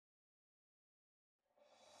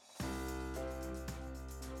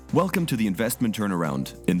Welcome to the Investment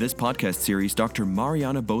Turnaround. In this podcast series, Dr.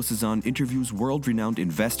 Mariana Bosezan interviews world-renowned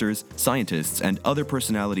investors, scientists, and other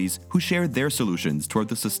personalities who share their solutions toward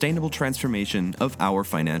the sustainable transformation of our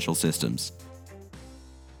financial systems.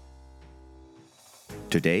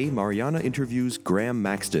 Today, Mariana interviews Graeme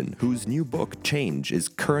Maxton, whose new book, Change, is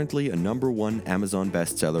currently a #1 Amazon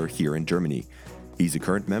bestseller here in Germany. He's a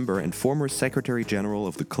current member and former Secretary General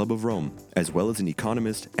of the Club of Rome, as well as an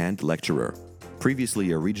economist and lecturer.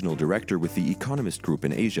 Previously a regional director with the Economist Group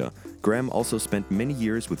in Asia, Graeme also spent many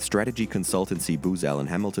years with strategy consultancy Booz Allen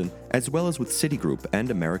Hamilton, as well as with Citigroup and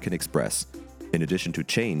American Express. In addition to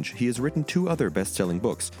Change, he has written 2 other best-selling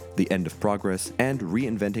books, The End of Progress and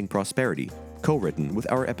Reinventing Prosperity, co-written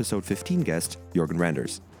with our episode 15 guest, Jürgen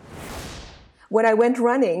Randers. When I went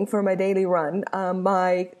running for my daily run,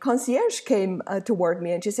 my concierge came toward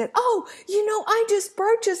me and she said, I just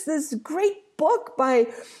purchased this great book by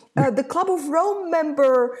the Club of Rome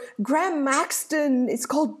member Graeme Maxton. It's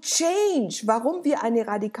called Change, Warum wir eine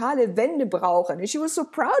radikale Wende brauchen. And she was so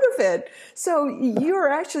proud of it. So you're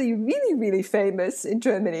actually really, really famous in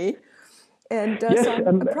Germany. And yes, so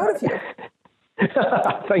I'm proud of you.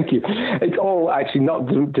 Thank you. It's all actually not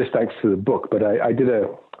just thanks to the book, but I did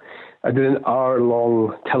an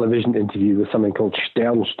hour-long television interview with something called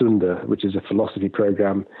Sternstunde, which is a philosophy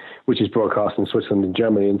program, which is broadcast in Switzerland and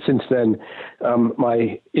Germany. And since then,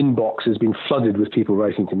 my inbox has been flooded with people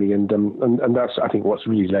writing to me, and that's, I think, what's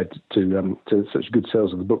really led to such good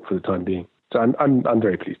sales of the book for the time being. So I'm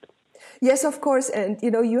very pleased. Yes, of course, and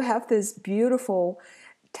you have this beautiful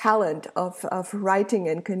talent of writing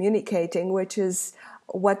and communicating, which is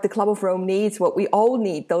what the Club of Rome needs, what we all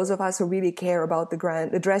need, those of us who really care about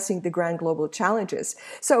addressing the grand global challenges.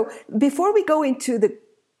 So before we go into the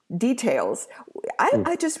details,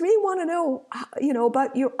 I just really want to know,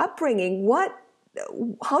 about your upbringing.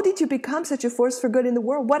 How did you become such a force for good in the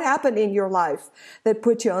world? What happened in your life that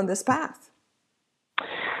put you on this path?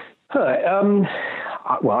 Well,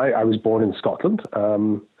 I was born in Scotland.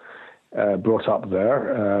 Brought up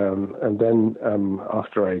there, and then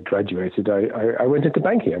after I graduated, I went into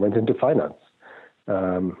banking. I went into finance.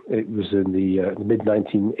 It was in the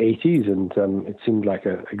mid-1980s, and it seemed like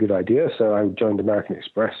a good idea. So I joined American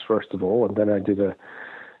Express first of all, and then I did an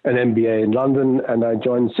MBA in London, and I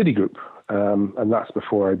joined Citigroup. And that's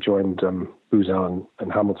before I joined Booz Allen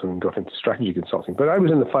and Hamilton and got into strategy consulting. But I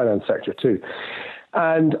was in the finance sector too.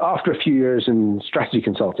 And after a few years in strategy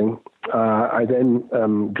consulting, I then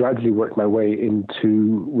gradually worked my way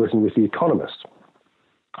into working with The Economist.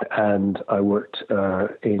 And I worked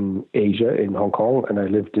in Asia, in Hong Kong, and I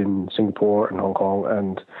lived in Singapore and Hong Kong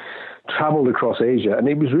and traveled across Asia. And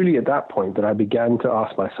it was really at that point that I began to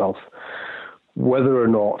ask myself whether or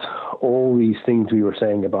not all these things we were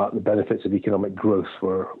saying about the benefits of economic growth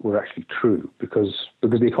were actually true. Because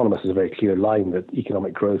The Economist is a very clear line that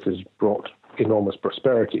economic growth has brought enormous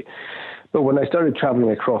prosperity. But when I started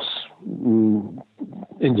traveling across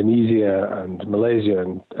Indonesia and Malaysia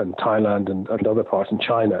and Thailand and other parts in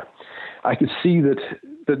China, I could see that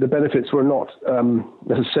the benefits were not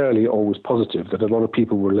necessarily always positive, that a lot of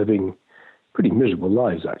people were living pretty miserable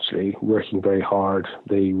lives, actually, working very hard.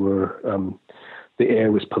 They were the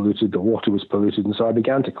air was polluted, the water was polluted, and so I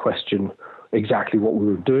began to question exactly what we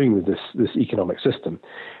were doing with this economic system.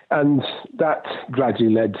 And that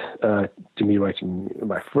gradually led to me writing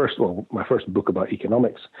my first book about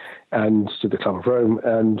economics and to the Club of Rome,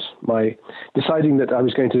 and my deciding that I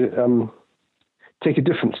was going to take a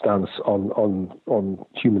different stance on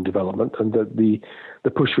human development, and that the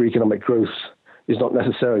push for economic growth is not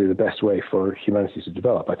necessarily the best way for humanity to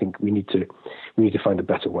develop. I think we need to find a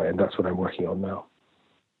better way, and that's what I'm working on now.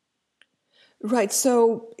 Right.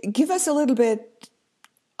 So give us a little bit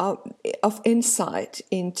of insight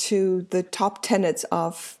into the top tenets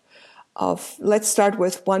of let's start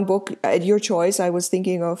with one book at your choice. I was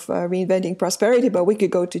thinking of Reinventing Prosperity, but we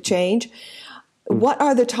could go to Change. What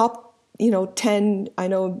are the top 10? I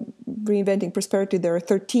know Reinventing Prosperity, there are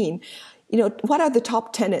 13. What are the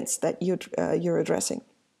top tenets that you're addressing?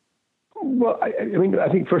 Well, I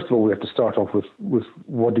think first of all we have to start off with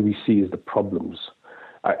what do we see as the problems.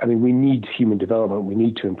 We need human development. We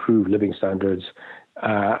need to improve living standards,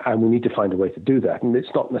 and we need to find a way to do that. And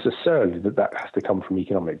it's not necessarily that has to come from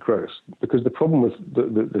economic growth, because the problem with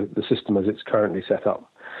the system as it's currently set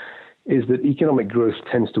up is that economic growth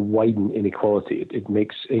tends to widen inequality. It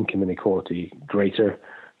makes income inequality greater.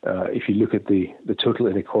 If you look at the total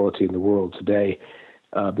inequality in the world today,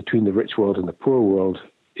 between the rich world and the poor world,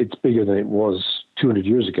 it's bigger than it was 200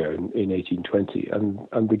 years ago in 1820,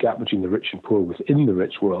 and the gap between the rich and poor within the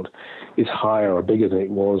rich world is higher or bigger than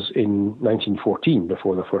it was in 1914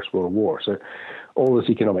 before the First World War. So all this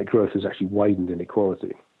economic growth has actually widened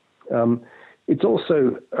inequality. It's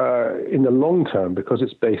also, in the long term, because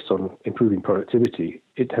it's based on improving productivity,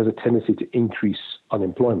 it has a tendency to increase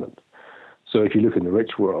unemployment. So if you look in the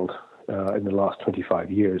rich world, in the last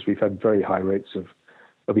 25 years, we've had very high rates of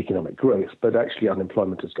economic growth, but actually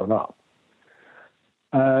unemployment has gone up.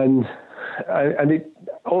 And it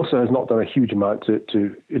also has not done a huge amount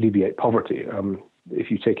to alleviate poverty.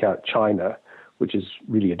 If you take out China, which is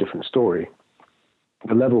really a different story,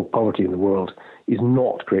 the level of poverty in the world is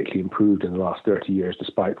not greatly improved in the last 30 years,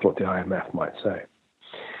 despite what the IMF might say.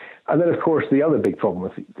 And then, of course, the other big problem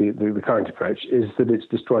with the current approach is that it's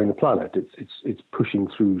destroying the planet. It's pushing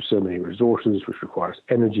through so many resources, which requires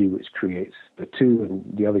energy, which creates CO2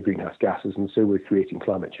 and the other greenhouse gases, and so we're creating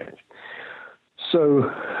climate change. So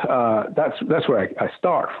that's where I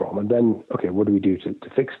start from. And then, okay, what do we do to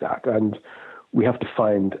fix that? And we have to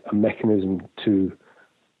find a mechanism to,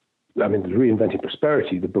 the Reinventing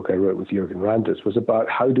Prosperity, the book I wrote with Jürgen Randers, was about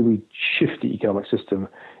how do we shift the economic system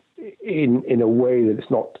in a way that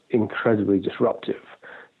it's not incredibly disruptive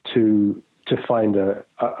to find a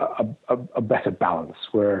better balance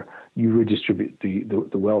where you redistribute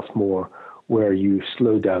the wealth more, where you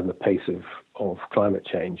slow down the pace of climate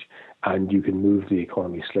change, and you can move the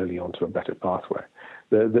economy slowly onto a better pathway.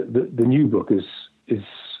 The new book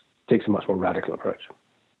takes a much more radical approach.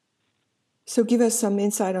 So give us some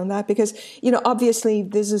insight on that, because, obviously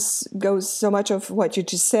goes so much of what you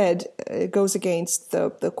just said, goes against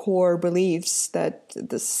the core beliefs that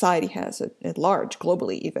the society has at large,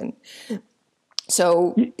 globally even.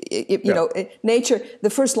 So, nature, the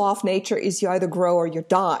first law of nature is you either grow or you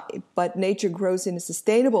die, but nature grows in a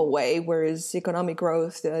sustainable way, whereas economic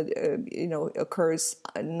growth, occurs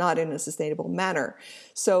not in a sustainable manner.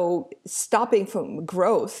 So stopping from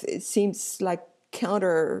growth, it seems like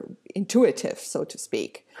counterintuitive, so to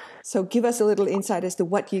speak. So give us a little insight as to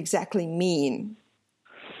what you exactly mean.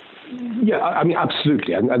 Yeah,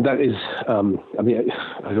 absolutely. And that is, I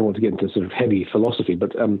don't want to get into sort of heavy philosophy,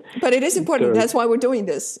 but it is important. That's why we're doing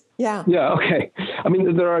this. Yeah. Yeah, okay.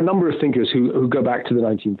 There are a number of thinkers who go back to the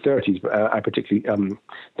 1930s. I particularly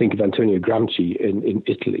think of Antonio Gramsci in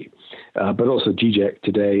Italy, but also Zizek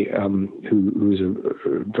today, who is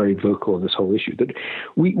very vocal on this whole issue. That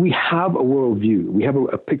we have a worldview, we have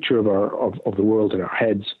a picture of the world in our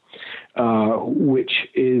heads, which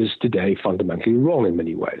is today fundamentally wrong in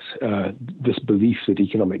many ways. This belief that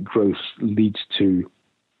economic growth leads to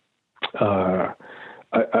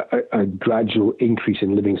a gradual increase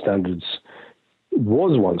in living standards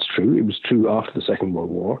was once true. It was true after the Second World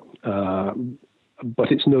War,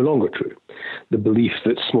 but it's no longer true. The belief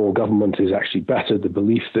that small government is actually better, the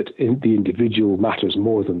belief that the individual matters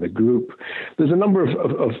more than the group. There's a number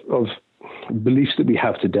of beliefs that we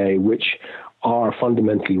have today which are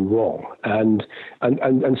fundamentally wrong. And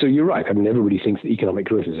so you're right. Everybody thinks that economic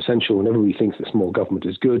growth is essential, and everybody thinks that small government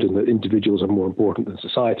is good and that individuals are more important than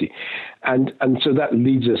society. And so that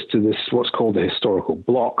leads us to this, what's called the historical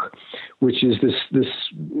block, which is this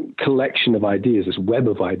collection of ideas, this web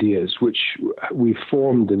of ideas, which we've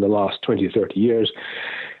formed in the last 20 or 30 years,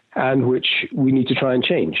 and which we need to try and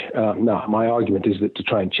change. Now, my argument is that to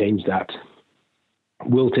try and change that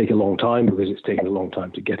will take a long time, because it's taken a long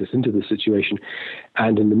time to get us into this situation.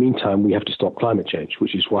 And in the meantime, we have to stop climate change,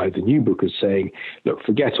 which is why the new book is saying, look,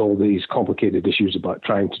 forget all these complicated issues about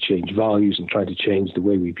trying to change values and trying to change the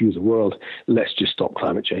way we view the world. Let's just stop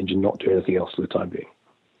climate change and not do anything else for the time being.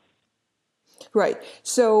 Right.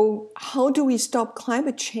 So how do we stop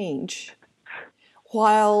climate change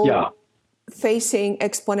while facing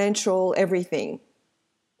exponential everything?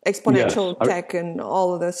 Exponential tech and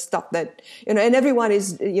all of the stuff that, and everyone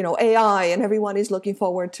is, AI, and everyone is looking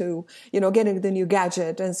forward to, getting the new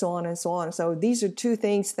gadget and so on and so on. So these are two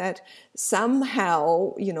things that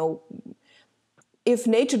somehow, if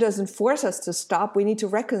nature doesn't force us to stop, we need to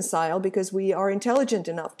reconcile, because we are intelligent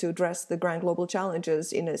enough to address the grand global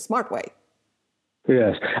challenges in a smart way.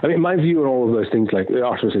 Yes. My view on all of those things like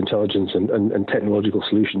artificial intelligence and technological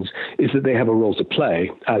solutions is that they have a role to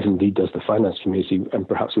play, as indeed does the finance community, and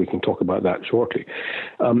perhaps we can talk about that shortly.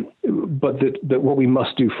 But that what we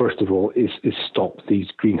must do, first of all, is stop these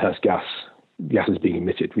greenhouse gases being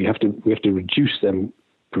emitted. We have to reduce them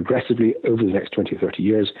progressively over the next 20 or 30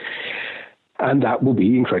 years. And that will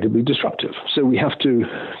be incredibly disruptive. So we have to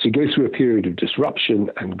go through a period of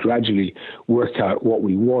disruption and gradually work out what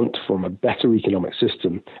we want from a better economic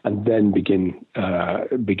system, and then begin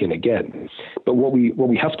again. But what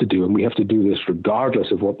we have to do, and we have to do this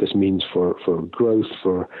regardless of what this means for growth,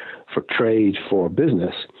 for trade, for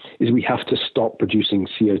business, is we have to stop producing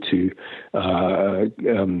CO2 and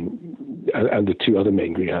the two other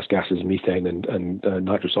main greenhouse gases, methane and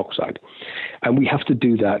nitrous oxide. And we have to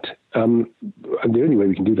do that. And the only way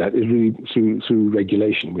we can do that is really through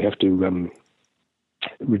regulation. We have to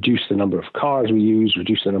reduce the number of cars we use,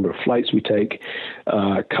 reduce the number of flights we take,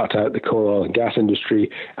 cut out the coal, oil and gas industry.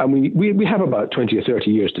 And we have about 20 or 30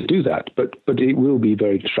 years to do that, but it will be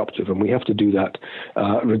very disruptive, and we have to do that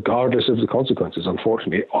regardless of the consequences,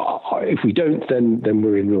 unfortunately. If we don't, then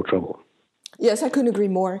we're in real trouble. Yes, I couldn't agree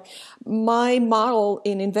more. My model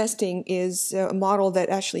in investing is a model that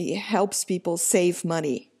actually helps people save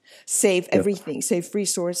money. Save everything, save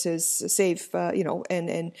resources, save,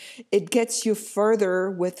 and it gets you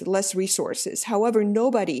further with less resources. However,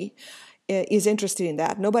 nobody is interested in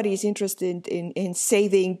that. Nobody is interested in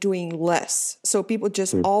saving, doing less. So people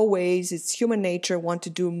just always, it's human nature, want to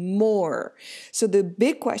do more. So the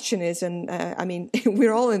big question is, and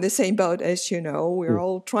we're all in the same boat, as you know, we're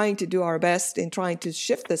all trying to do our best in trying to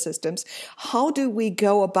shift the systems. How do we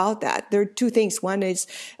go about that? There are two things. One is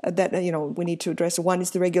that, we need to address. One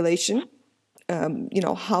is the regulation.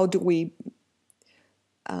 How do we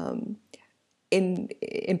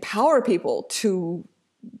empower people to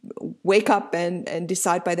wake up and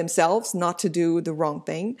decide by themselves not to do the wrong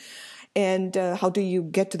thing? And how do you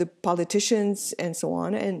get to the politicians and so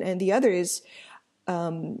on? And the other is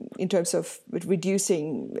in terms of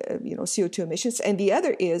reducing CO2 emissions. And the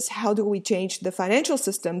other is, how do we change the financial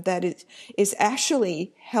system that is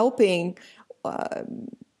actually helping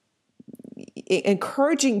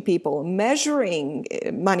encouraging people, measuring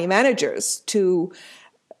money managers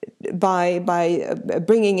by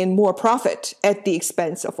bringing in more profit at the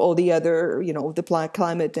expense of all the other, the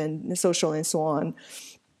climate and social and so on.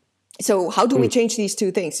 So how do we change these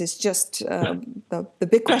two things? It's just the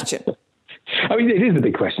big question. I mean, it is the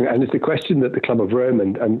big question, and it's the question that the Club of Rome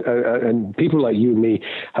and people like you and me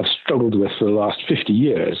have struggled with for the last 50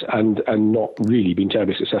 years and not really been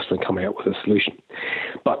terribly successful in coming up with a solution.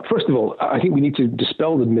 But first of all, I think we need to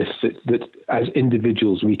dispel the myth that as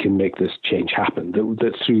individuals we can make this change happen,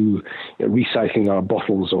 that through recycling our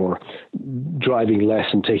bottles or driving less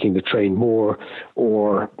and taking the train more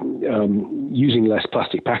or using less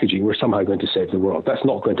plastic packaging, we're somehow going to save the world. That's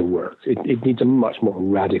not going to work. It needs a much more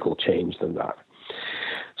radical change than that.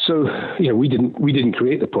 So, we didn't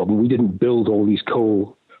create the problem. We didn't build all these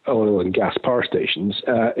coal, oil and gas power stations.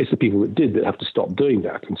 It's the people that did that have to stop doing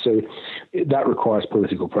that. And so that requires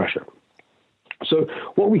political pressure. So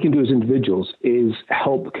what we can do as individuals is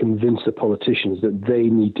help convince the politicians that they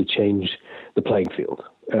need to change the playing field.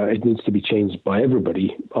 It needs to be changed by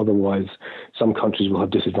everybody. Otherwise, some countries will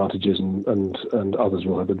have disadvantages and others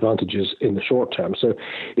will have advantages in the short term. So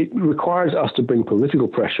it requires us to bring political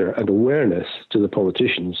pressure and awareness to the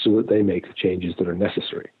politicians so that they make the changes that are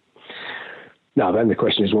necessary. Now, then the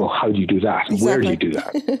question is, well, how do you do that? Exactly. Where do you do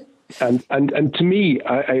that? And to me,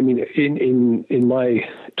 I mean, in my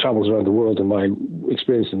travels around the world and my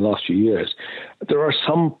experience in the last few years, there are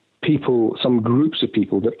some people, some groups of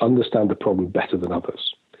people that understand the problem better than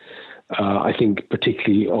others. I think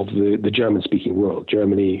particularly of the German-speaking world,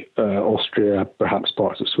 Germany, Austria, perhaps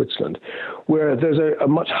parts of Switzerland, where there's a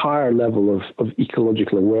much higher level of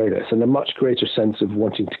ecological awareness and a much greater sense of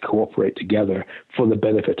wanting to cooperate together for the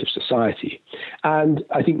benefit of society. And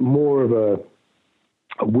I think more of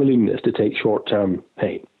a willingness to take short-term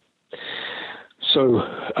pain. So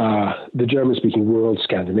the German-speaking world,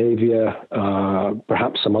 Scandinavia,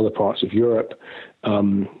 perhaps some other parts of Europe,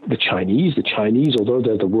 the Chinese, although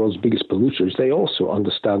they're the world's biggest polluters, they also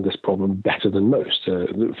understand this problem better than most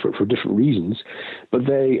for different reasons. But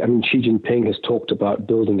Xi Jinping has talked about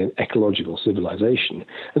building an ecological civilization.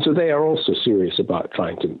 And so they are also serious about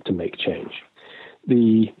trying to make change.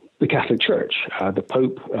 The Catholic Church, the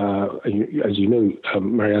Pope, as you know,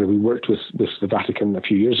 Mariana, we worked with the Vatican a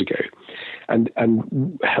few years ago and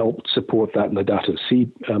helped support that Laudato Si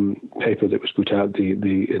paper that was put out,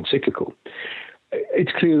 the encyclical.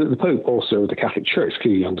 It's clear that the Pope, also the Catholic Church,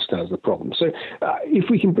 clearly understands the problem. So if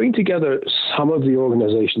we can bring together some of the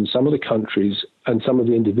organizations, some of the countries, and some of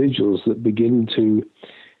the individuals that begin to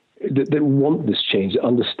that want this change, that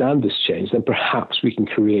understand this change, then perhaps we can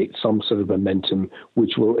create some sort of momentum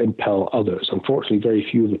which will impel others. Unfortunately, very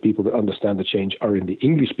few of the people that understand the change are in the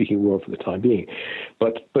English-speaking world for the time being.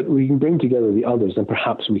 But we can bring together the others, and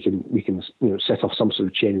perhaps we can set off some sort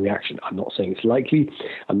of chain reaction. I'm not saying it's likely.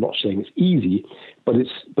 I'm not saying it's easy, but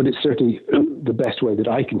it's certainly the best way that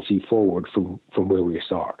I can see forward from where we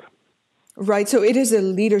start. Right. So it is a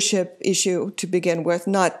leadership issue to begin with,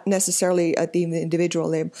 not necessarily at the individual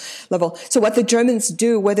level. So what the Germans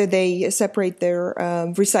do, whether they separate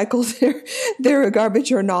recycle their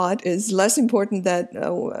garbage or not, is less important than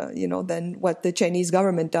what the Chinese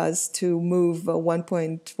government does to move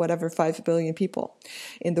 5 billion people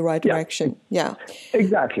in the right direction. Yeah.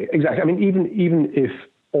 Exactly. I mean, even if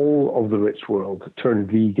all of the rich world turned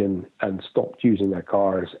vegan and stopped using their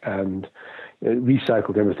cars and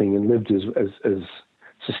recycled everything and lived as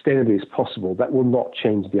sustainably as possible, that will not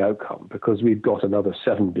change the outcome, because we've got another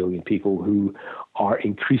 7 billion people who are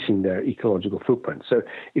increasing their ecological footprint. So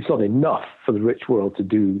it's not enough for the rich world to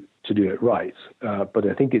do it right, but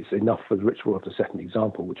I think it's enough for the rich world to set an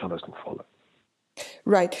example which others can follow.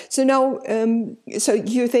 Right. So now, so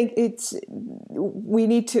you think we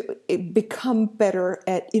need to become better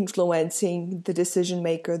at influencing the decision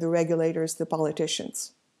maker, the regulators, the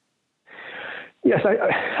politicians? Yes,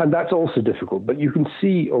 and that's also difficult. But you can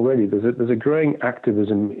see already there's a growing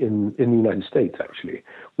activism in the United States, actually,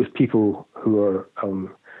 with people who are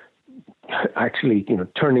actually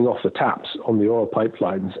turning off the taps on the oil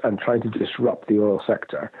pipelines and trying to disrupt the oil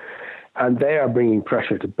sector. And they are bringing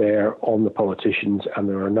pressure to bear on the politicians, and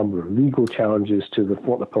there are a number of legal challenges to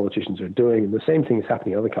what the politicians are doing. And the same thing is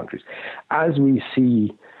happening in other countries. As we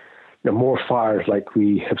see more fires like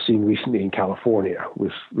we have seen recently in California,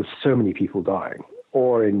 with so many people dying,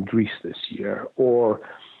 or in Greece this year, or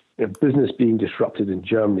business being disrupted in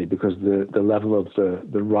Germany because the level of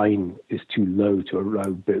the Rhine is too low to allow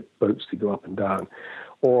boats to go up and down,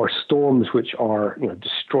 or storms which are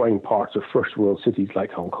destroying parts of first world cities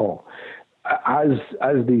like Hong Kong. As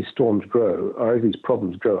these storms grow, or as these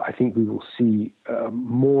problems grow, I think we will see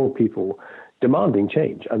more people demanding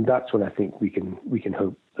change, and that's when I think we can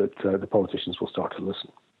hope that the politicians will start to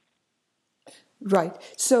listen. Right.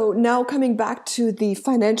 So now coming back to the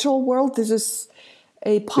financial world, this is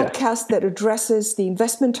a podcast that addresses the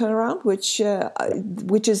investment turnaround, which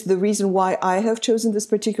is the reason why I have chosen this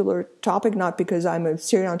particular topic, not because I'm a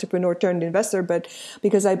serial entrepreneur turned investor, but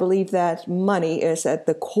because I believe that money is at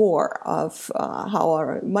the core of how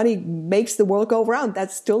our money makes the world go round.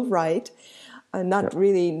 That's still right. Not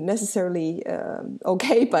really necessarily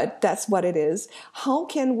okay, but that's what it is. How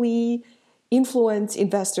can we influence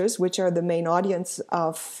investors, which are the main audience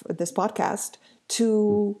of this podcast,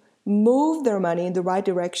 to move their money in the right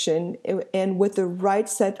direction and with the right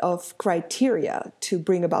set of criteria to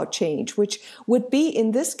bring about change, which would be,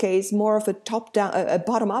 in this case, more of a top-down, a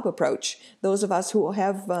bottom-up approach. Those of us who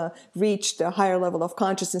have reached a higher level of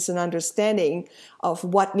consciousness and understanding of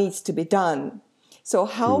what needs to be done. So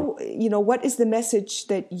how, what is the message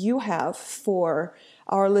that you have for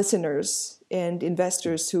our listeners and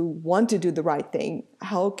investors who want to do the right thing?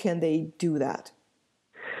 How can they do that?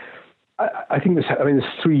 I think there's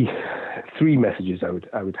three messages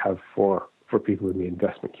I would have for people in the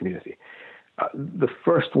investment community. The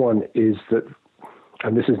first one is that,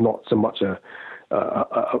 and this is not so much a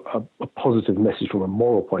positive message from a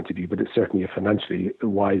moral point of view, but it's certainly a financially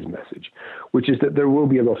wise message, which is that there will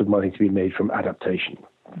be a lot of money to be made from adaptation,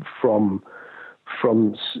 from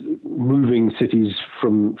moving cities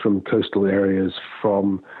from coastal areas,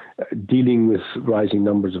 from dealing with rising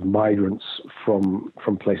numbers of migrants from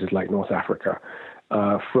places like North Africa,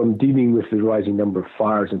 from dealing with the rising number of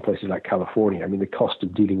fires in places like California. I mean, the cost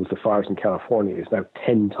of dealing with the fires in California is now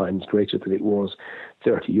 10 times greater than it was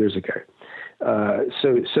 30 years ago.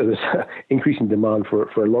 So there's increasing demand for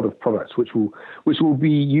a lot of products which will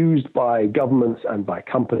be used by governments and by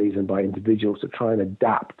companies and by individuals to try and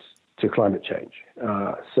adapt to climate change.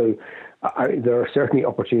 So there are certainly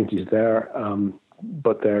opportunities there,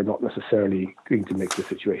 but they're not necessarily going to make the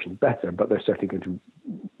situation better, but they're certainly going to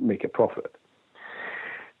make a profit.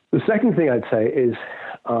 The second thing I'd say is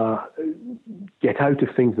get out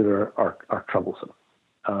of things that are troublesome.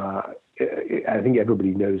 I think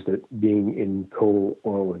everybody knows that being in coal,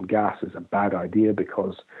 oil, and gas is a bad idea,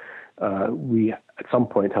 because we at some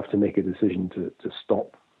point have to make a decision to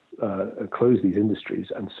stop, close these industries,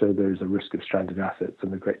 and so there's a risk of stranded assets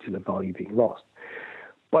and a great deal of value being lost.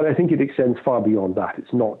 But I think it extends far beyond that.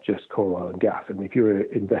 It's not just coal, oil, and gas. I mean, if you're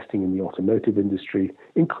investing in the automotive industry,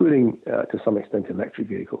 including to some extent electric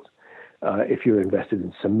vehicles, if you're invested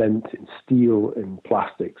in cement, in steel, in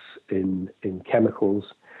plastics, in chemicals,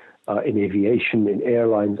 in aviation, in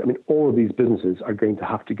airlines. I mean, all of these businesses are going to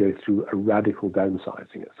have to go through a radical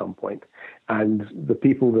downsizing at some point. And the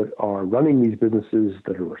people that are running these businesses,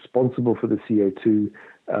 that are responsible for the CO2,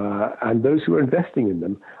 and those who are investing in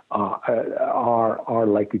them are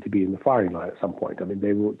likely to be in the firing line at some point. I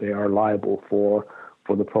mean, they are liable for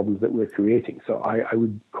the problems that we're creating. So I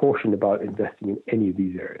would caution about investing in any of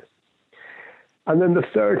these areas. And then the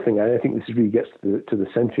third thing, and I think this really gets to the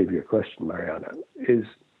center of your question, Mariana, is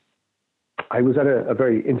I was at a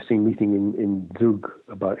very interesting meeting in Zug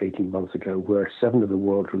about 18 months ago, where 7 of the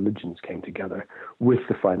world's religions came together with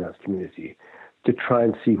the finance community to try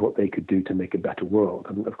and see what they could do to make a better world.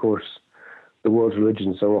 And of course, the world's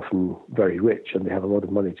religions are often very rich and they have a lot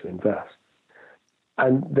of money to invest.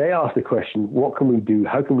 And they asked the question, what can we do?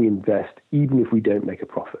 How can we invest even if we don't make a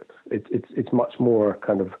profit? It's much more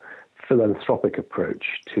kind of philanthropic approach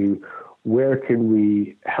to where can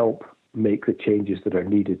we help make the changes that are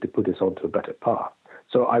needed to put us onto a better path.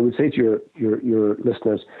 So I would say to your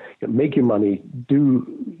listeners, make your money, do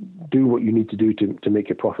what you need to do to make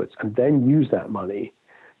your profits, and then use that money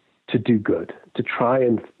to do good, to try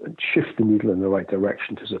and shift the needle in the right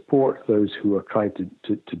direction, to support those who are trying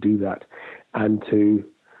to do that, and to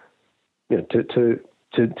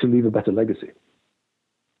leave a better legacy.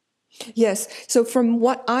 Yes. So from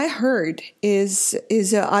what I heard is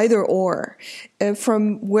either or.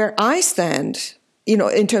 From where I stand,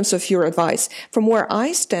 in terms of your advice, from where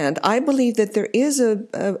I stand, I believe that there is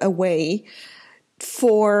a way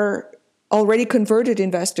for already converted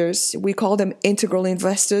investors. We call them integral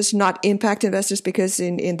investors, not impact investors, because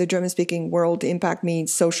in the German-speaking world, impact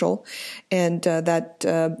means social, and that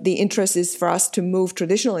the interest is for us to move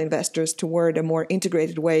traditional investors toward a more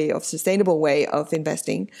integrated way of sustainable way of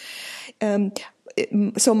investing.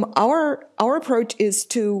 So our approach is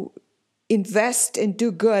to invest and do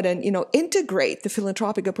good and, integrate the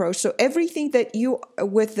philanthropic approach. So everything that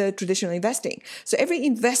with the traditional investing. So every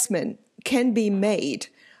investment can be made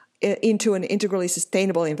into an integrally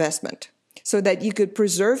sustainable investment so that you could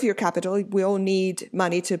preserve your capital. We all need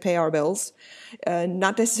money to pay our bills,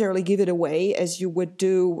 not necessarily give it away as you would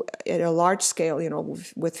do at a large scale,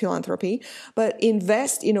 with philanthropy, but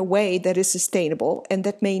invest in a way that is sustainable and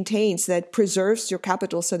that maintains, that preserves your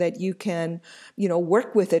capital so that you can,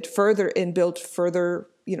 work with it further and build further,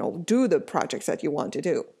 do the projects that you want to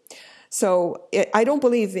do. So I don't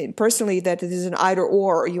believe personally that it is an either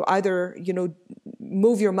or. You either,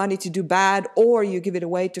 move your money to do bad or you give it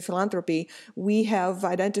away to philanthropy. We have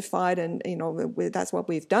identified, and, that's what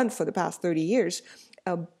we've done for the past 30 years,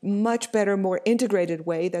 a much better, more integrated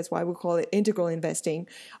way. That's why we call it integral investing,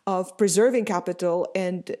 of preserving capital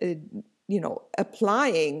and,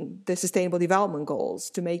 applying the sustainable development goals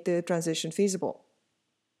to make the transition feasible.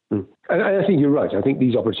 And I think you're right. I think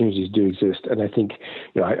these opportunities do exist, and I think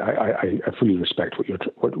I fully respect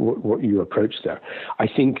what you approach there. I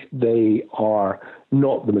think they are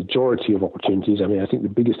not the majority of opportunities. I mean, I think the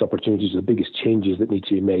biggest opportunities, the biggest changes that need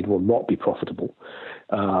to be made will not be profitable.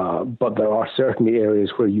 But there are certainly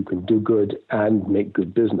areas where you can do good and make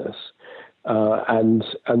good business, and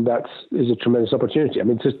that is a tremendous opportunity. I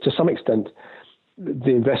mean, to some extent,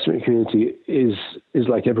 the investment community is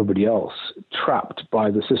like everybody else, trapped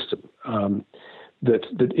by the system. That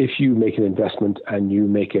if you make an investment and you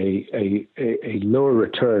make a lower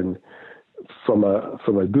return from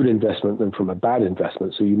a good investment than from a bad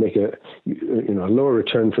investment, so you make a lower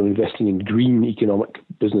return from investing in green economic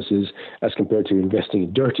businesses as compared to investing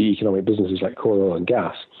in dirty economic businesses like coal, oil, and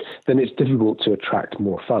gas, then it's difficult to attract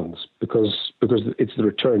more funds because it's the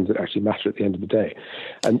returns that actually matter at the end of the day,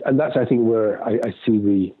 and that's, I think, where I see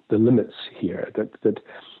the limits here. That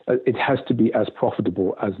it has to be as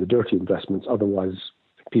profitable as the dirty investments, otherwise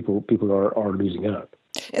people are losing out.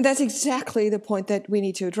 And that's exactly the point that we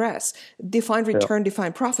need to address. Define return,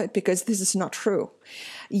 define profit, because this is not true.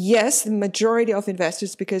 Yes, the majority of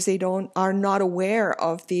investors, because they are not aware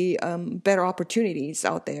of the better opportunities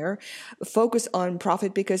out there, focus on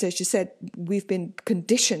profit because, as you said, we've been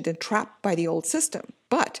conditioned and trapped by the old system.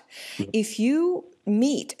 But if you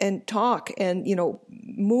meet and talk and,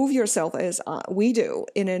 move yourself as we do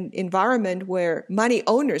in an environment where money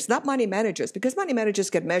owners, not money managers, because money managers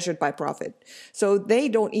get measured by profit. So they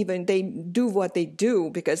do what they do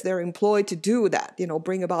because they're employed to do that,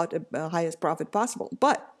 bring about the highest profit possible.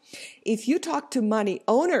 But if you talk to money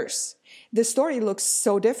owners, the story looks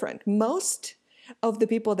so different. Most of the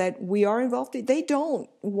people that we are involved in, they don't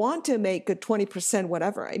want to make a 20%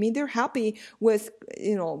 whatever. I mean, they're happy with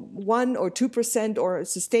 1 or 2% or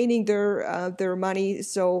sustaining their money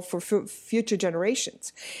so for future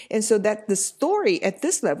generations. And so that the story at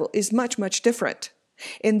this level is much, much different.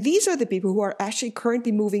 And these are the people who are actually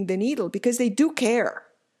currently moving the needle because they do care.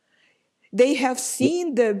 They have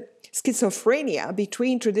seen the schizophrenia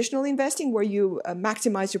between traditional investing, where you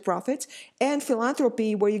maximize your profits, and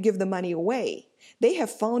philanthropy, where you give the money away. They have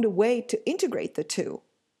found a way to integrate the two,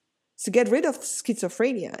 to get rid of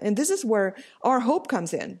schizophrenia. And this is where our hope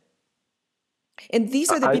comes in. And these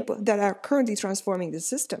are the people that are currently transforming the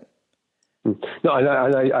system. No,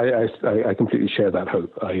 I completely share that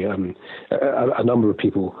hope. A number of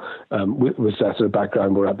people with that sort of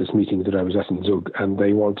background were at this meeting that I was at in Zug, and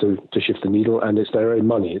they want to shift the needle, and it's their own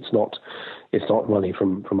money. It's not money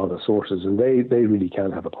from other sources, and they really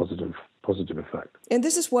can have a positive effect. And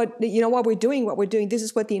this is what we're doing. This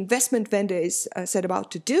is what the investment vendor is set about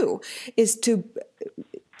to do, is to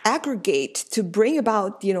aggregate, to bring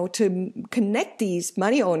about, to connect these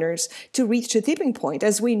money owners to reach the tipping point.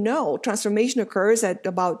 As we know, transformation occurs at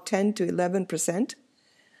about 10 to 11%,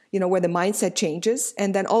 where the mindset changes.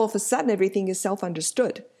 And then all of a sudden, everything is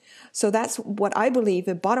self-understood. So that's what I believe,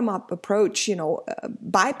 a bottom-up approach,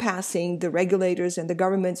 bypassing the regulators and the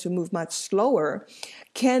governments who move much slower,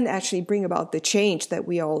 can actually bring about the change that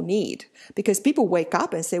we all need. Because people wake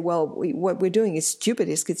up and say, well, what we're doing is stupid,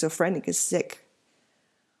 is schizophrenic, is sick.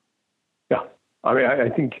 Yeah, I mean, I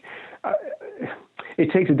think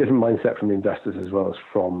it takes a different mindset from the investors as well as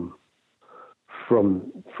from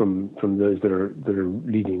those that are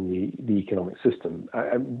leading the economic system.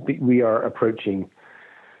 We are approaching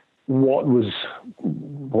what was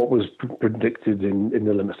predicted in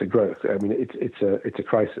the limits of growth. I mean, it's a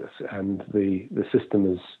crisis, and the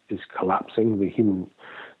system is collapsing. The human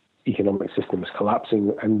economic system is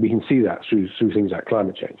collapsing, and we can see that through things like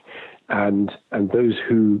climate change. And those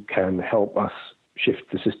who can help us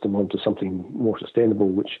shift the system onto something more sustainable,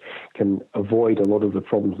 which can avoid a lot of the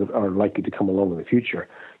problems that are likely to come along in the future,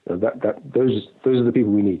 those are the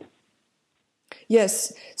people we need.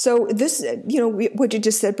 Yes. So this, what you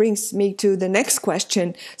just said brings me to the next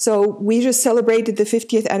question. So we just celebrated the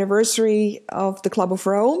 50th anniversary of the Club of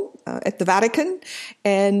Rome at the Vatican.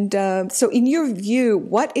 And so in your view,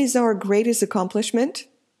 what is our greatest accomplishment?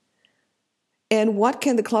 And what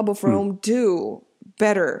can the Club of Rome do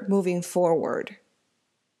better moving forward?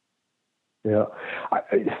 Yeah.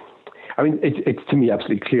 I mean, it's to me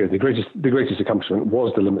absolutely clear. The greatest accomplishment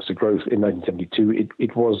was The Limits of Growth in 1972.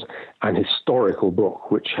 It was an historical book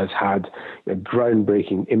which has had a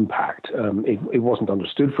groundbreaking impact. It wasn't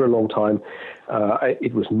understood for a long time.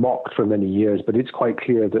 It was mocked for many years, but it's quite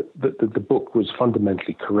clear that the book was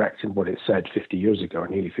fundamentally correct in what it said 50 years ago, or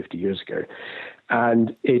nearly 50 years ago.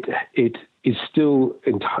 And it is still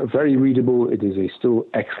very readable. It is a still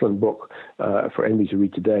excellent book for anybody to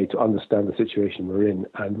read today to understand the situation we're in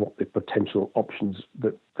and what the potential options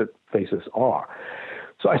that face us are.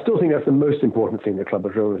 So I still think that's the most important thing that Club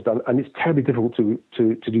of Rome has done, and it's terribly difficult to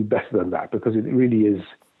do better than that, because it really is.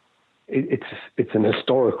 It's an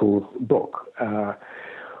historical book.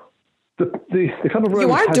 The Club of Rome.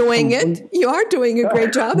 You are doing it. You are doing a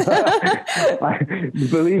great job.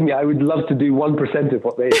 Believe me, I would love to do 1% of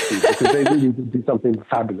what they do, because they really do something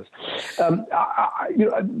fabulous.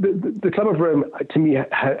 The Club of Rome, to me,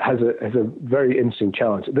 has a very interesting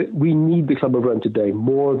challenge. We need the Club of Rome today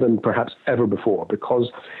more than perhaps ever before,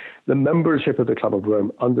 because the membership of the Club of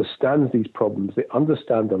Rome understands these problems. They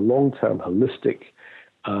understand the long-term holistic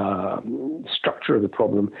structure of the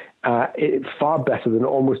problem far better than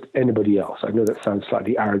almost anybody else. I know that sounds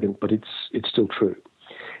slightly arrogant, but it's still true.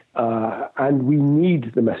 And we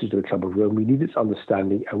need the message of the Club of Rome. We need its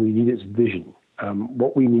understanding, and we need its vision.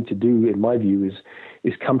 What we need to do, in my view,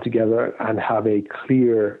 is come together and have a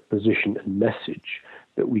clear position and message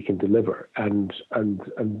that we can deliver. And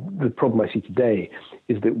the problem I see today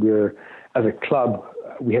is that we're, as a club,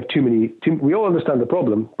 we have we all understand the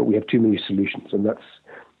problem, but we have too many solutions, and that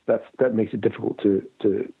makes it difficult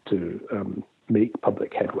to make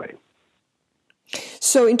public headway.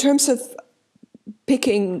 So in terms of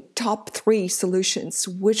picking top 3 solutions,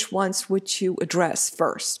 which ones would you address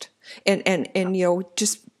first? And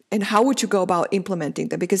how would you go about implementing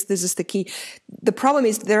them? Because this is the key. The problem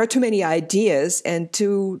is there are too many ideas, and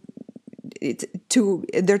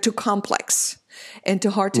they're too complex and too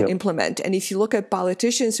hard to implement. And if you look at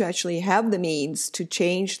politicians who actually have the means to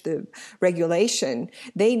change the regulation,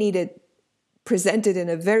 they need it presented in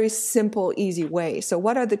a very simple, easy way. So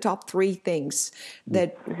what are the top 3 things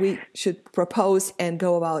that we should propose and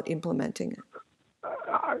go about implementing?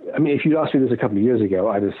 I mean, if you'd asked me this a couple of years ago,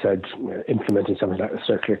 I'd have said implementing something like the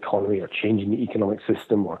circular economy, or changing the economic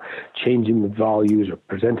system, or changing the values, or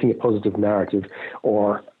presenting a positive narrative,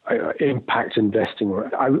 or impact investing.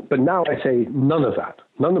 But now I say none of that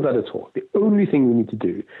at all. The only thing we need to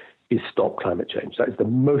do is stop climate change. That is the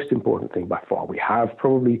most important thing by far. We have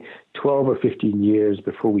probably 12 or 15 years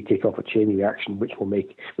before we kick off a chain reaction, which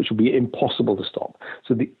will be impossible to stop.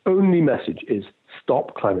 So the only message is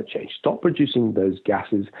stop climate change, stop producing those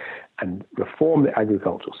gases and reform the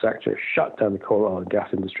agricultural sector, shut down the coal, oil and gas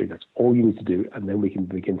industry. That's all you need to do. And then we can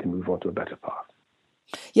begin to move on to a better path.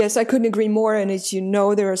 Yes, I couldn't agree more. And as you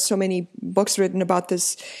know, there are so many books written about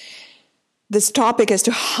this topic as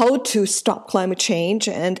to how to stop climate change.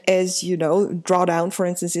 And as you know, drawdown, for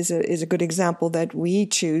instance, is a good example that we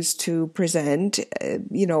choose to present,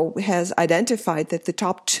 has identified that the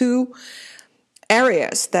top two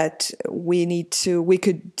areas that we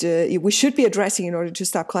should be addressing in order to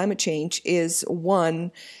stop climate change is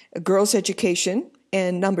one, girls' education,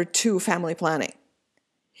 and number two, family planning.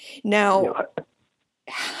 Now,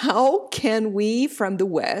 how can we from the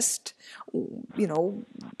West,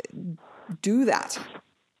 do that?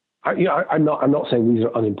 I'm not saying these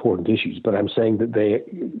are unimportant issues, but I'm saying that they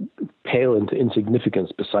pale into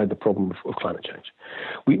insignificance beside the problem of climate change.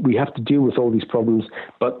 We have to deal with all these problems,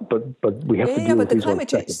 but we have to deal with these climate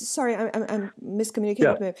change. Sorry, I'm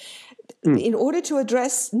miscommunicating. Yeah. In order to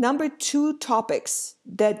address number two topics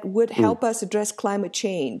that would help us address climate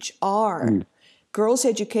change are girls'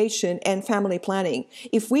 education and family planning.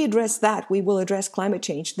 If we address that, we will address climate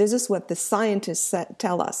change. This is what the scientists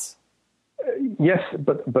tell us. Yes,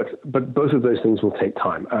 but both of those things will take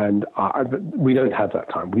time, and we don't have that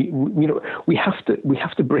time. We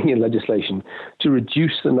have to bring in legislation to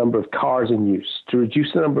reduce the number of cars in use, to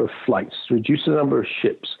reduce the number of flights, to reduce the number of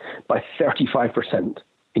ships by 35%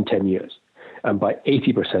 in 10 years, and by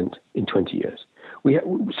 80% in 20 years.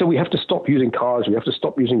 So we have to stop using cars, we have to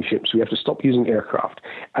stop using ships, we have to stop using aircraft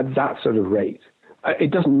at that sort of rate.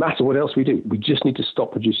 It doesn't matter what else we do. We just need to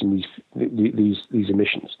stop producing these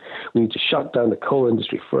emissions. We need to shut down the coal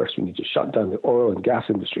industry first. We need to shut down the oil and gas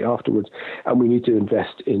industry afterwards. And we need to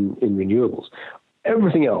invest in renewables.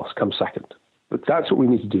 Everything else comes second. But that's what we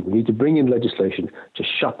need to do. We need to bring in legislation to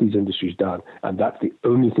shut these industries down. And that's the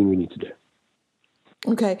only thing we need to do.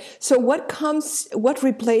 Okay. So what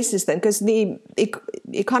replaces then? Because the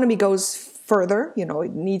economy goes further,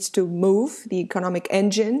 it needs to move. The economic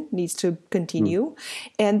engine needs to continue.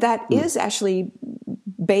 And that is actually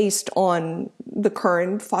based on the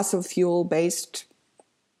current fossil fuel based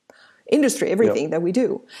industry, everything that we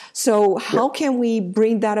do. So how can we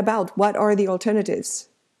bring that about? What are the alternatives?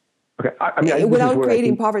 Okay. Without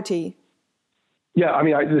creating poverty. Yeah,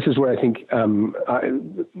 this is where I think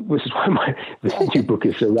this is why this new book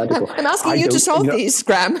is so radical. I'm asking you to solve these,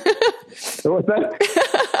 Graeme. What's that?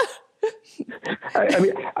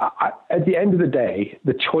 At the end of the day,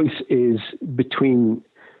 the choice is between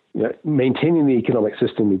maintaining the economic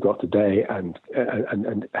system we've got today and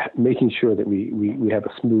making sure that we have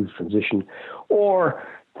a smooth transition, or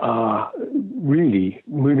really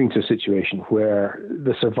moving to a situation where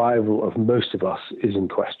the survival of most of us is in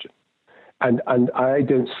question. And I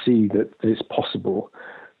don't see that it's possible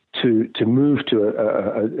to move to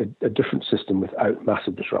a different system without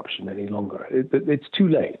massive disruption any longer. It's too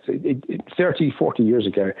late. 30, 40 years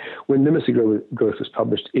ago, when limits of growth was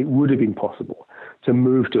published, it would have been possible to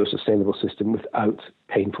move to a sustainable system without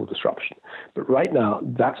painful disruption. But right now,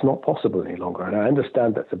 that's not possible any longer. And I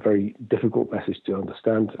understand that's a very difficult message to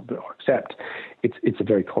understand or accept. It's a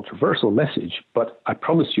very controversial message, but I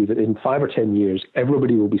promise you that in 5 or 10 years,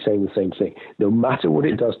 everybody will be saying the same thing. No matter what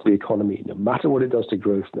it does to the economy, no matter what it does to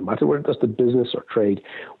growth, no matter what it does to business or trade,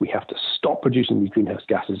 we have to stop producing these greenhouse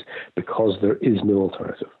gases because there is no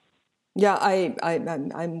alternative. Yeah,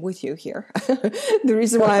 I'm with you here. The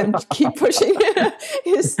reason why I keep pushing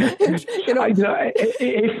is, if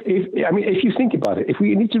you think about it, if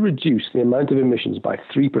we need to reduce the amount of emissions by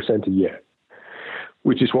 3% a year,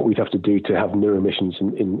 which is what we'd have to do to have no emissions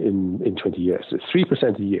in 20 years, so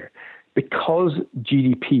 3% a year, because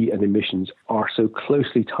GDP and emissions are so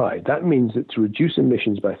closely tied, that means that to reduce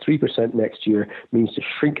emissions by 3% next year means to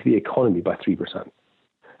shrink the economy by 3%.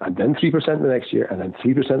 And then 3% the next year, and then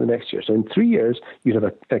 3% the next year. So in 3 years, you'd have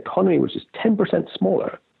an economy which is 10%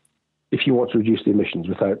 smaller if you want to reduce the emissions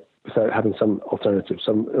without having some alternative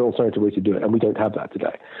way to do it. And we don't have that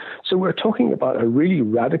today. So we're talking about a really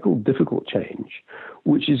radical, difficult change,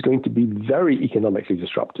 which is going to be very economically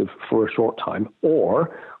disruptive for a short time,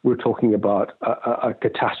 or we're talking about a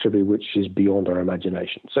catastrophe which is beyond our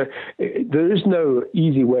imagination. So there is no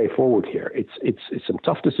easy way forward here. It's some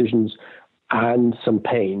tough decisions and some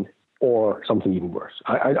pain, or something even worse.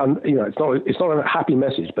 It's not a happy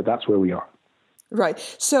message, but that's where we are. Right.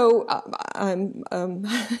 So I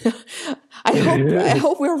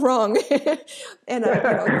hope we're wrong. And I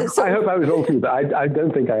hope I was wrong too, but I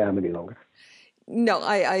don't think I am any longer. No,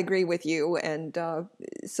 I agree with you. And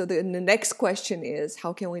so the next question is,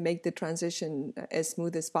 how can we make the transition as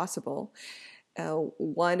smooth as possible?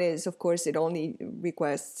 One is, of course, it only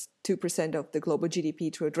requests 2% of the global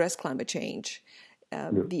GDP to address climate change.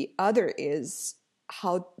 The other is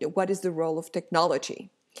what is the role of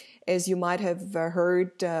technology? As you might have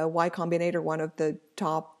heard, Y Combinator, one of the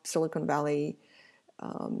top Silicon Valley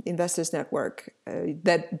investors network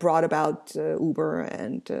that brought about Uber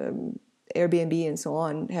and Airbnb and so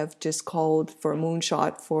on, have just called for a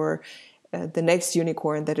moonshot for the next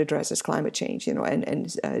unicorn that addresses climate change,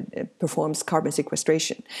 and performs carbon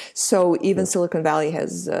sequestration. So even Silicon Valley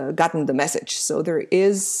has gotten the message. So there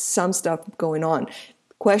is some stuff going on.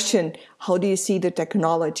 Question, how do you see the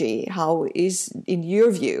technology? How is, in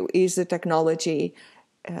your view, is the technology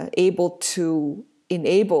able to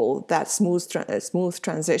enable that smooth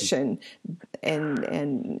transition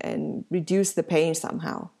and reduce the pain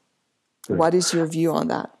somehow? What is your view on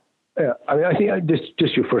that? Yeah, I think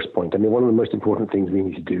just your first point. One of the most important things we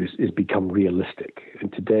need to do is become realistic.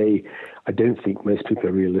 And today, I don't think most people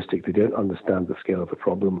are realistic. They don't understand the scale of the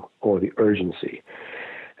problem or the urgency.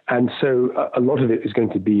 And so a lot of it is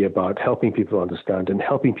going to be about helping people understand and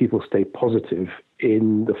helping people stay positive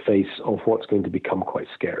in the face of what's going to become quite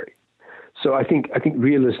scary. So I think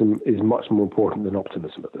realism is much more important than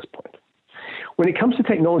optimism at this point. When it comes to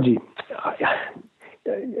technology,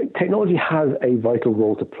 technology has a vital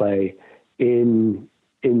role to play in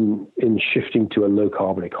shifting to a low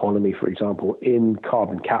carbon economy, for example, in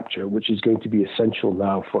carbon capture, which is going to be essential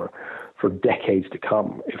now for decades to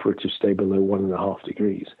come if we're to stay below 1.5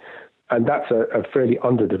 degrees. And that's a fairly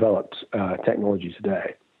underdeveloped technology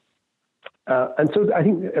today. And so I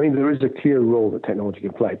think there is a clear role that technology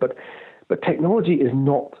can play, but technology is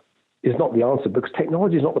not the answer, because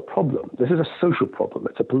technology is not the problem. This is a social problem.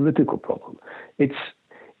 It's a political problem. It's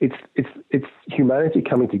humanity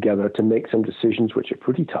coming together to make some decisions which are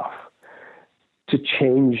pretty tough to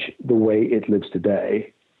change the way it lives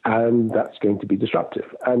today, and that's going to be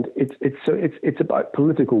disruptive. And it's about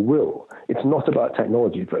political will. It's not about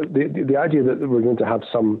technology. The idea that we're going to have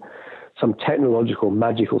some technological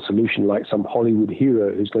magical solution like some Hollywood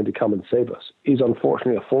hero who's going to come and save us is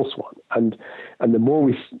unfortunately a false one. And the more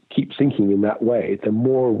we keep thinking in that way, the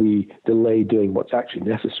more we delay doing what's actually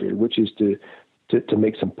necessary, which is to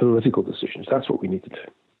make some political decisions. That's what we need to do.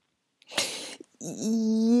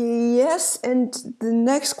 Yes, and the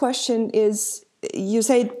next question is, you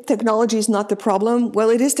say technology is not the problem. Well,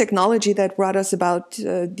 it is technology that brought us about,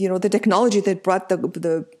 the technology that brought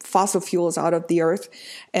the fossil fuels out of the earth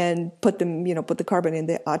and put the carbon in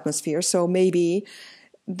the atmosphere. So maybe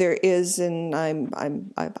there is, and I'm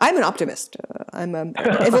an optimist. I'm an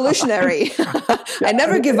evolutionary. I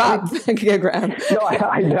never give up, Graeme. No,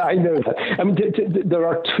 I know that. There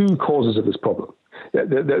are two causes of this problem.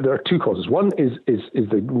 There are two causes. One is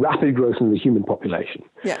the rapid growth in the human population,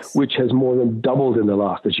 yes, which has more than doubled in the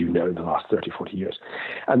last 30, 40 years.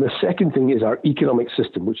 And the second thing is our economic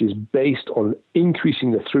system, which is based on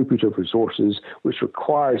increasing the throughput of resources, which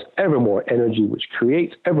requires ever more energy, which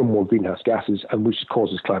creates ever more greenhouse gases, and which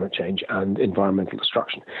causes climate change and environmental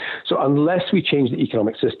destruction. So unless we change the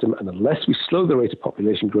economic system and unless we slow the rate of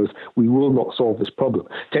population growth, we will not solve this problem.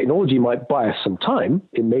 Technology might buy us some time.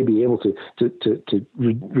 It may be able to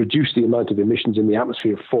reduce the amount of emissions in the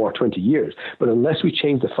atmosphere for 20 years. But unless we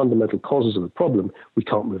change the fundamental causes of the problem, we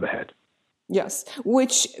can't move ahead. Yes,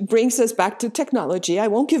 which brings us back to technology. I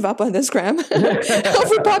won't give up on this, Graeme.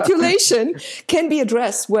 Overpopulation can be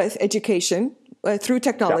addressed with education through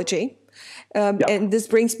technology. And this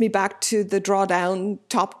brings me back to the drawdown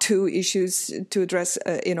top two issues to address,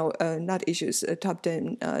 top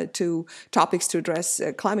 10 two topics to address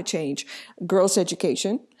climate change. Girls'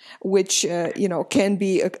 education, which, can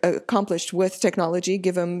be accomplished with technology,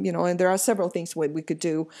 given, and there are several things we could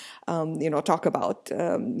do, talk about,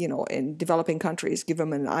 in developing countries, give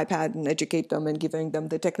them an iPad and educate them and giving them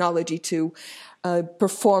the technology to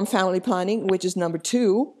perform family planning, which is number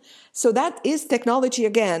two. So that is technology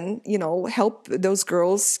again, help those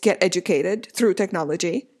girls get educated through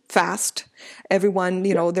technology fast. Everyone,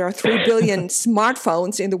 there are 3 billion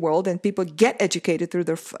smartphones in the world and people get educated through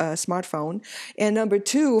their smartphone. And number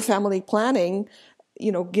two, family planning,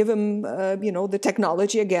 give them, the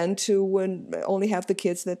technology again to only have the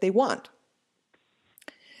kids that they want.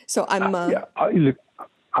 So I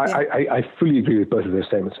fully agree with both of those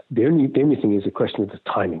statements. The only thing is a question of the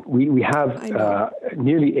timing. We have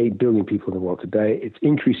nearly 8 billion people in the world today. It's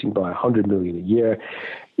increasing by 100 million a year.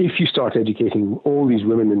 if you start educating all these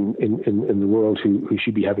women in the world who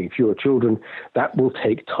should be having fewer children, that will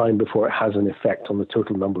take time before it has an effect on the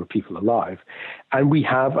total number of people alive. And we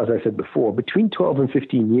have, as I said before, between 12 and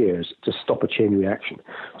 15 years to stop a chain reaction.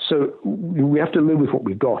 So we have to live with what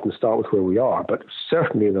we've got and start with where we are. But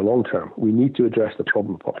certainly in the long term, we need to address the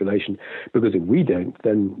problem of population, because if we don't,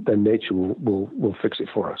 then nature will fix it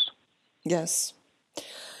for us. Yes.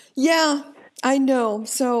 Yeah, I know.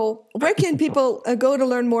 So where can people go to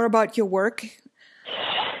learn more about your work?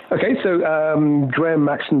 Okay, so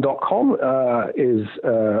GraemeMaxton.com is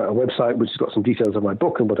a website which has got some details of my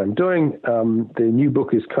book and what I'm doing. The new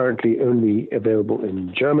book is currently only available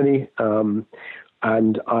in Germany, and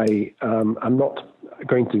I'm not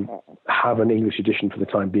going to have an English edition for the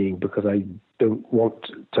time being, because I don't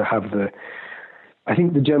want to have I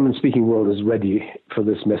think the German-speaking world is ready for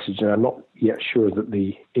this message, and I'm not yet sure that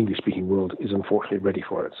the English-speaking world is unfortunately ready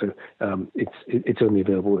for it. So it's only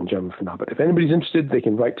available in German for now. But if anybody's interested, they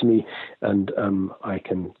can write to me, and I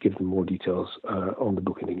can give them more details on the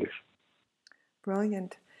book in English.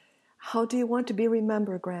 Brilliant. How do you want to be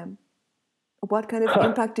remembered, Graeme? What kind of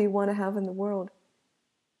impact do you want to have in the world?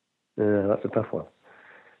 That's a tough one.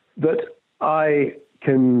 That I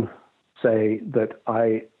can say that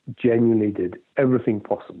I genuinely did everything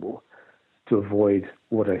possible to avoid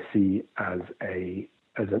what I see as an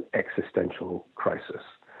existential crisis.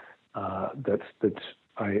 That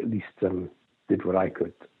I at least did what I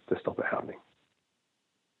could to stop it happening.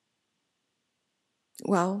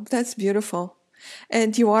 Wow, that's beautiful.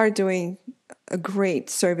 And you are doing a great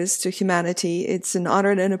service to humanity. It's an honor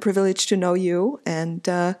and a privilege to know you. And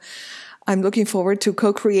I'm looking forward to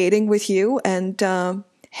co-creating with you and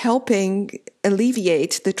helping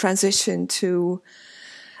alleviate the transition to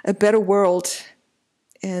a better world.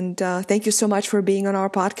 And thank you so much for being on our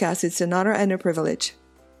podcast. It's an honor and a privilege.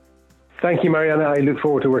 Thank you, Mariana. I look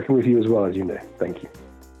forward to working with you as well, as you know. Thank you.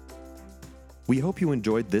 We hope you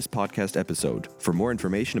enjoyed this podcast episode. For more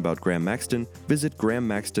information about Graeme Maxton, visit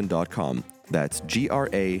GraemeMaxton.com. That's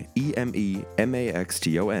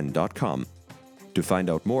GraemeMaxton.com. To find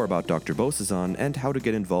out more about Dr. Bossezon and how to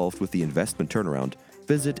get involved with the investment turnaround,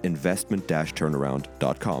 visit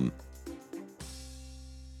investment-turnaround.com.